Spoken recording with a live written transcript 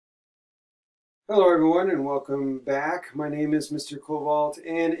Hello everyone and welcome back. My name is Mr. Cobalt,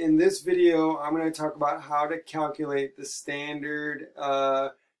 and in this video I'm going to talk about how to calculate the standard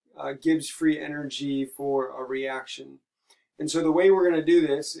Gibbs free energy for a reaction. And so the way we're going to do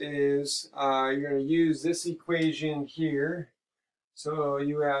this is you're going to use this equation here. So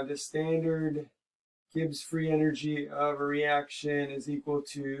you have the standard Gibbs free energy of a reaction is equal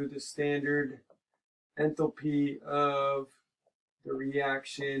to the standard enthalpy of the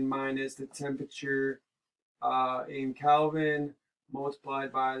reaction minus the temperature in Kelvin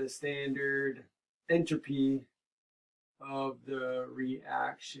multiplied by the standard entropy of the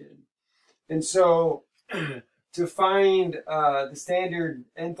reaction. And so to find the standard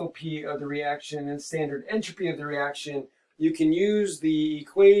enthalpy of the reaction and standard entropy of the reaction, you can use the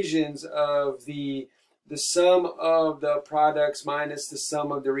equations of the sum of the products minus the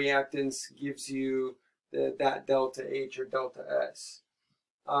sum of the reactants gives you that delta H or delta S.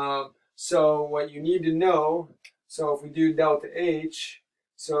 So what you need to know, so if we do delta H,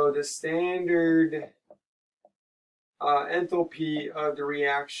 so the standard enthalpy of the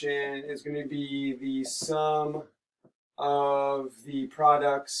reaction is going to be the sum of the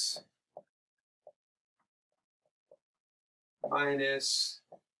products minus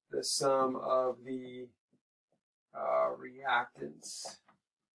the sum of the reactants.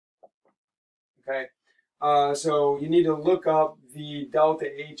 Okay. So you need to look up the delta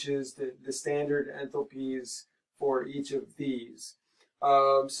H's, the standard enthalpies for each of these.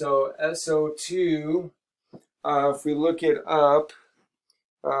 So SO2, if we look it up,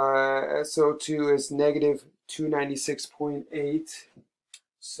 SO2 is negative 296.8.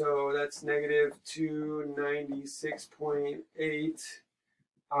 So that's negative 296.8.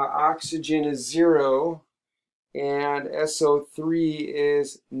 Oxygen is 0. And SO3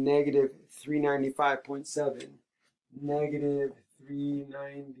 is negative 395.7. Negative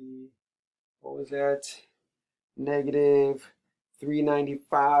 390, what was that? Negative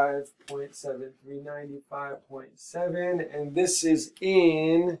 395.7, 395.7, and this is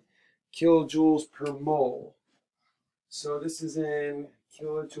in kilojoules per mole. So this is in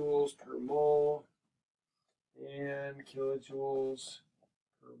kilojoules per mole and kilojoules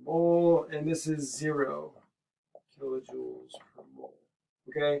per mole, and this is 0 kilojoules per mole.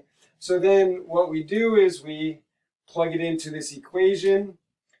 Okay, so then what we do is we plug it into this equation.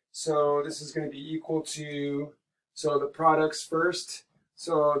 So this is going to be equal to, so the products first.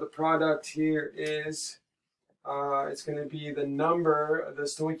 So the product here is, it's going to be the number, the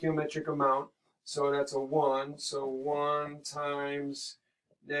stoichiometric amount. So that's a 1. So 1 times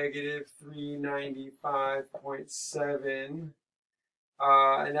negative 395.7.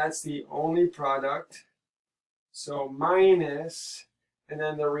 And that's the only product. So minus, and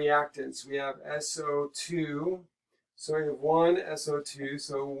then the reactants. We have SO2. So we have 1 SO2,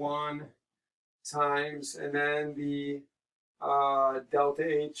 so 1 times, and then the delta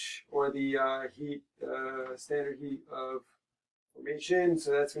H, or the heat, standard heat of formation.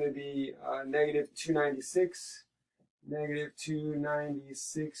 So that's going to be negative 296, negative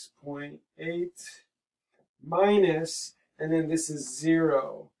 296.8 minus, and then this is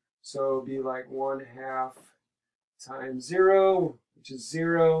 0. So it'll be like 1/2 times 0, which is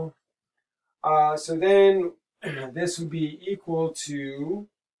 0. So then this would be equal to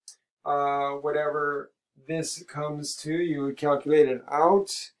whatever this comes to. You would calculate it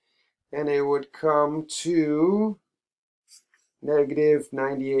out, and it would come to negative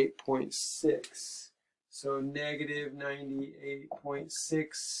 98.6. So negative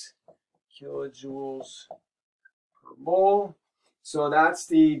 98.6 kilojoules per mole. So that's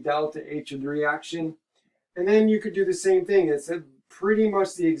the delta H of the reaction. And then you could do the same thing. It's pretty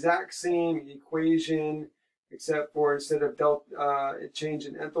much the exact same equation, except for instead of change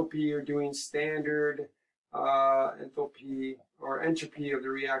in enthalpy, you're doing standard enthalpy or entropy of the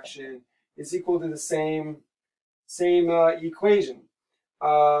reaction is equal to the same equation,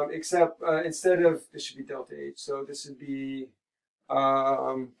 except instead of, this should be delta H. So this would be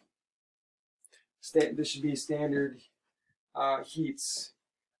this should be standard heats.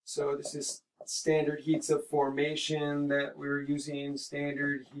 So this is standard heats of formation that we're using,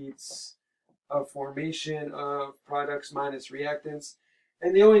 standard heats of formation of products minus reactants.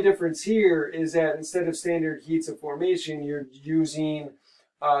 And the only difference here is that instead of standard heats of formation, you're using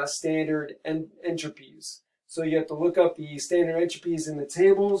standard entropies. So you have to look up the standard entropies in the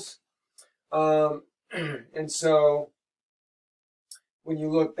tables. And so when you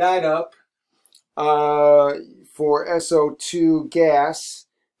look that up, for SO2 gas,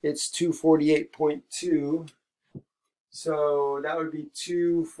 it's 248.2. So that would be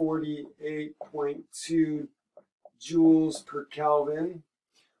 248.2 joules per Kelvin.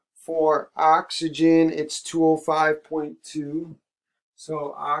 For oxygen, it's 205.2.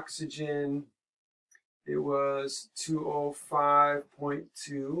 So oxygen, it was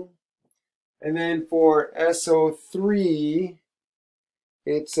 205.2. And then for SO3,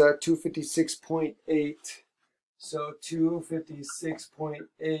 it's 256.8. So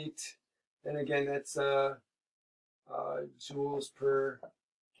 256.8. And again, that's joules per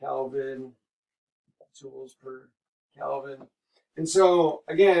Kelvin. Joules per Kelvin. And so,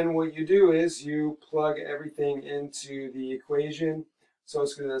 again, what you do is you plug everything into the equation. So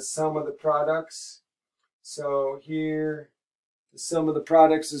it's going to sum of the products. So here, the sum of the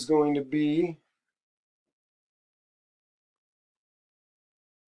products is going to be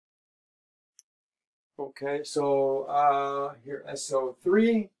okay, so here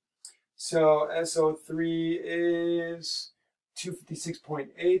SO3. So SO3 is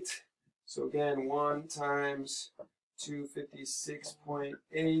 256.8. So again, 1 times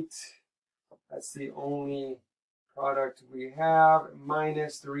 256.8. That's the only product we have,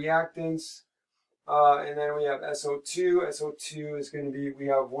 minus the reactants. And then we have SO2. SO2 is going to be, we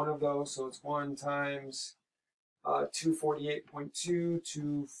have one of those, so it's 1 times 248.2,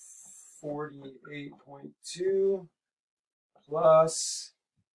 248.2 plus,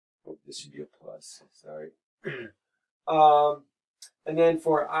 oh, this should be a plus, sorry. And then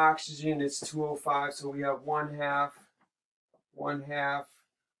for oxygen, it's 205, so we have one half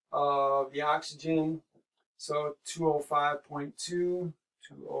of the oxygen, so 205.2,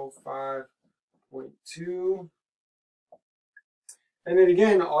 205.2. And then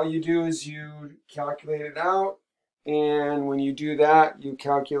again, all you do is you calculate it out, and when you do that, you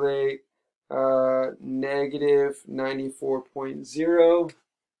calculate negative 94.0.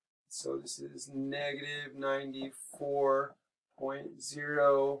 So this is negative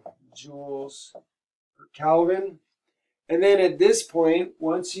 94.0 joules per Kelvin. And then at this point,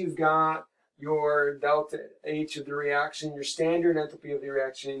 once you've got your delta H of the reaction, your standard enthalpy of the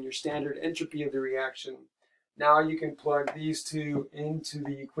reaction, your standard entropy of the reaction, now you can plug these two into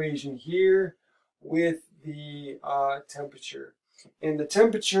the equation here with the temperature. And the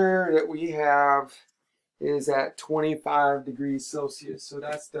temperature that we have is at 25 degrees Celsius. So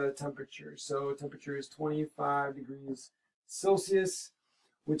that's the temperature. So temperature is 25 degrees Celsius,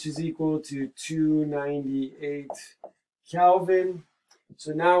 which is equal to 298 Kelvin.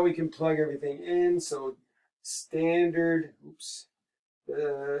 So now we can plug everything in. So standard,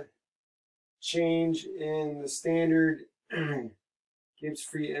 the change in the standard Gibbs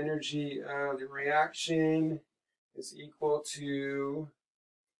free energy of the reaction is equal to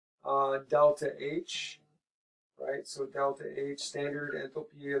delta H, right? So delta H, standard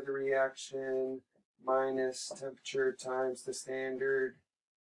enthalpy of the reaction minus temperature times the standard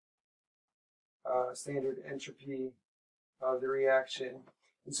entropy of the reaction.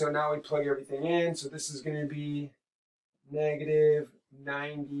 And so now we plug everything in. So this is going to be negative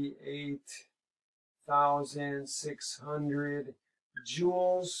 98,600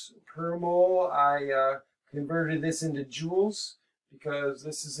 joules per mole. I converted this into joules because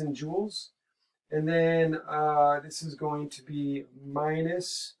this is in joules. And then this is going to be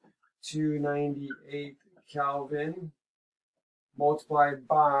minus 298 Kelvin multiplied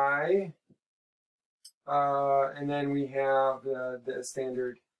by, and then we have the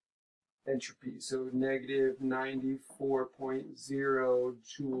standard entropy. So negative 94.0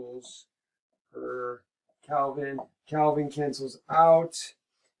 joules per Kelvin. Kelvin cancels out.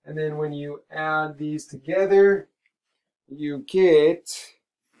 And then when you add these together, you get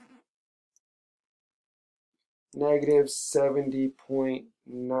negative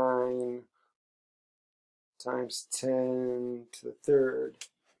 70.9 times 10 to the third.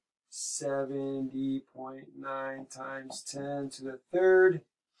 70.9 times 10 to the third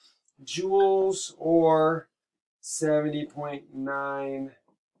joules, or 70.9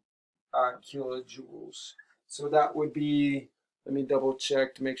 kilojoules. So that would be, let me double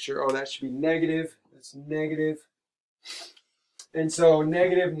check to make sure. Oh, that should be negative. That's negative. And so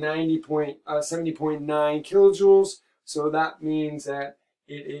negative 70.9 kilojoules. So that means that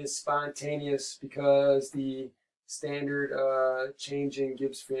it is spontaneous because the standard change in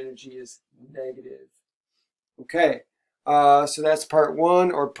Gibbs free energy is negative. Okay, so that's part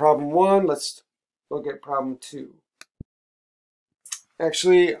one, or problem one. Let's look at problem two.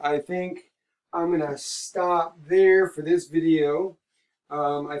 Actually, I think I'm going to stop there for this video.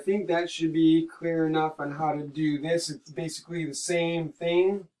 I think that should be clear enough on how to do this. It's basically the same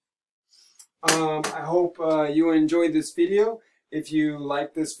thing. I hope you enjoyed this video. If you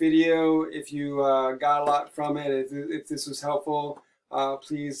liked this video, if you got a lot from it, if this was helpful,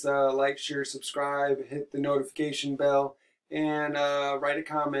 please like, share, subscribe, hit the notification bell, and write a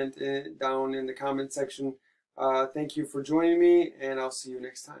comment down in the comment section. Thank you for joining me, and I'll see you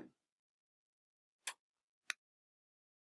next time.